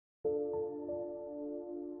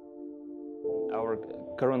Our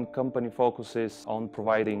current company focuses on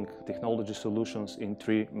providing technology solutions in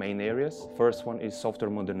three main areas. First one is software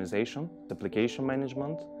modernization, application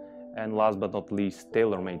management, and last but not least,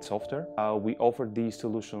 tailor-made software. We offer these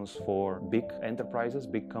solutions for big enterprises,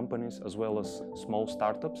 big companies, as well as small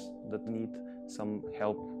startups that need some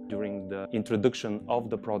help during the introduction of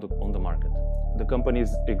the product on the market. The company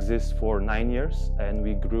exists for 9 years and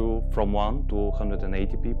we grew from 1 to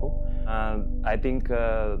 180 people. I think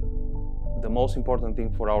the most important thing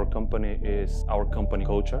for our company is our company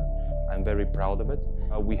culture. I'm very proud of it.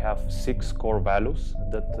 We have 6 core values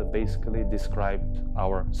that basically describe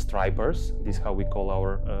our Strypers. This is how we call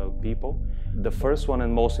our people. The first one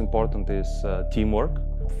and most important is teamwork.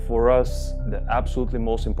 For us, the absolutely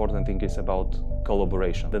most important thing is about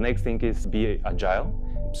collaboration. The next thing is be agile.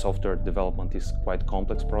 Software development is quite a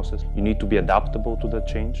complex process. You need to be adaptable to the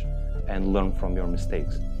change and learn from your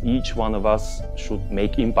mistakes. Each one of us should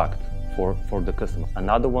make impact for the customer.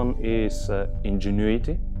 Another one is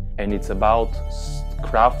ingenuity, and it's about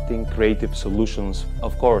crafting creative solutions.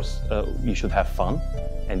 Of course, you should have fun,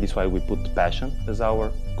 and this is why we put passion as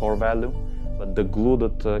our core value. But the glue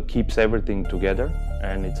that keeps everything together,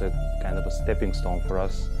 and it's a kind of a stepping stone for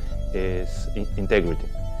us, is integrity.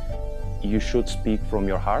 You should speak from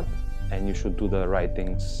your heart, and you should do the right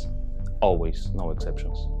things always, no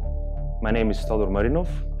exceptions. My name is Todor Marinov,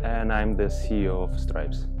 and I'm the CEO of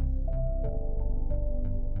Strypes.